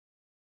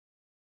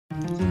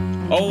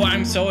Oh,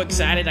 I'm so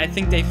excited. I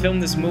think they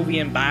filmed this movie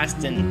in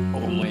Bahston.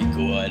 Oh my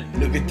god,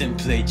 look at them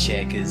play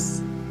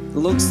checkers.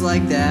 Looks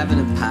like they're having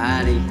a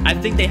party. I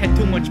think they had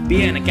too much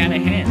beer and it got a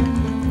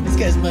hand. These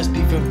guys must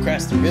be from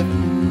across the river.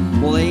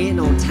 Well, they ain't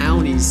no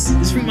Townies.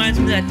 This reminds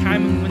me of that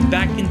time when we went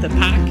back into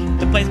paaark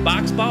to play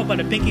Boxball, but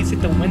the pinkies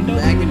hit the window.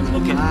 Back in the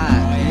looking.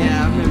 paaark.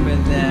 Yeah, I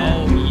remember that.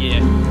 Oh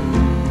yeah.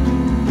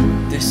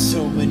 There's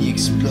so many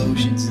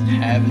explosions in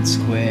Havin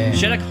Square.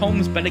 Sherlock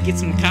Holmes better get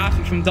some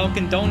coffee from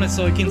Dunkin Donuts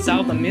so he can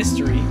solve the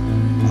mystery.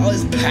 All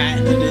his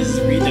patent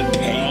is read the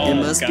paint. It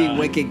must be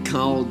wicked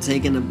cold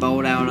taking a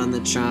boat out on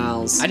the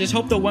Charles. I just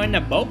hope they're wearing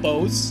their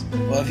bobos.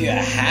 Well, if you're a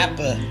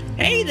happer.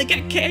 Hey, they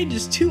got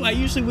cages too. I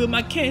usually wheel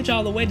my cage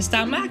all the way to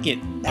Stock Market.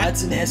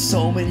 Bahston has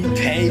so many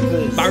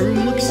papers. My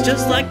room looks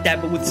just like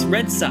that, but with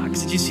Red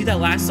Sox. Did you see that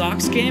last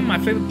Sox game? My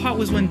favorite part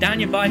was when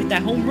Daniel hit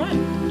that home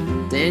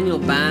run. Daniel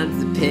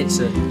Bonds, the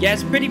pitcher. Yeah,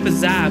 it's pretty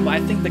bizarre, but I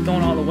think they're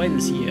going all the way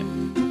this year.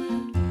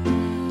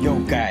 Yo,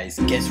 guys,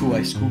 guess who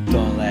I scooped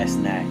on last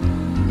night?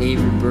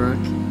 Avery Brooke.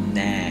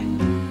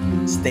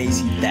 Nah,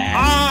 Stacy Dash.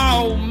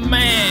 Oh,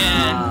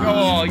 man.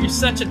 Oh, you're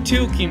such a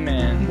tukey,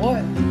 man.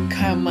 What?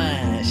 Come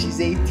on, she's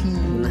 18.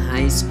 In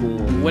high school.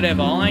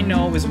 Whatever, all I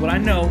know is what I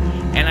know,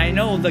 and I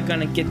know they're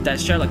gonna get that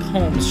Sherlock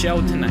Holmes show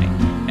tonight,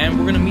 and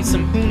we're gonna meet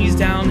some Townies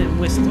down in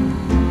Wisdom.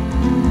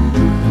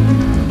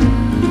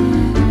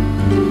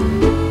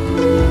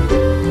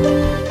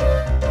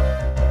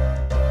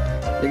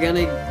 They're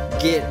gonna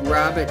get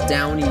Robert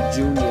Downey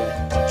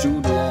Jr.,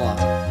 Jude Law.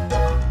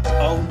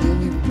 Oh,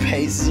 Lily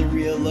Pace is a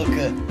real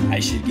looker. I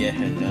should get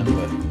her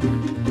number.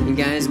 You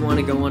guys want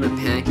to go on a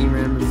packing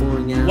run before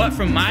we get? What,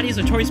 from Marty's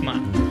or Toy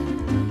Smart?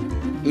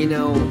 You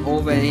know,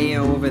 over here,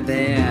 over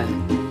there.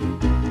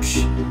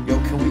 Psh, yo,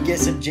 can we get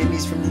some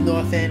jimmies from the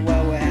North End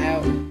while we're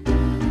out?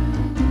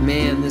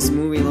 Man, this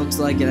movie looks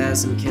like it has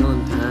some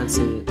killing parts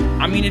in it.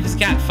 I mean, if it's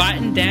got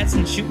fighting,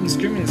 dancing, shooting,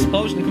 screaming,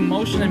 explosion,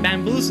 commotion, and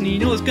bamboozling, you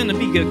know it's gonna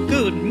be a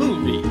good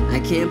movie. I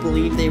can't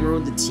believe they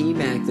rode the T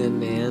back then,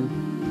 man.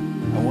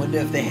 I wonder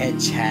if they had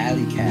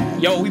Charlie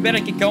cabs. Yo, we better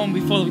get going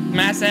before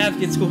Mass Ave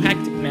gets too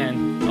hectic,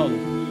 man. Oh,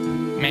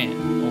 man.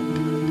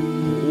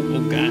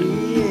 Oh, God.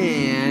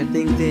 Yeah, I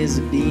think there's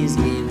a bees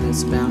game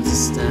that's about to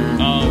start.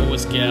 Oh,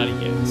 let's get out of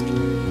here. Let's get...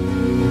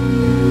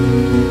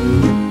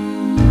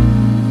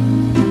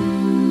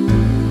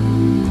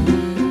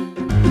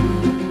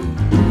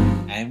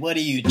 And what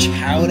are you,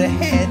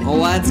 chowderhead? Oh,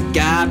 that's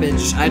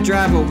garbage. I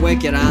drive a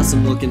wicked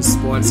awesome looking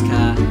sports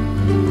car.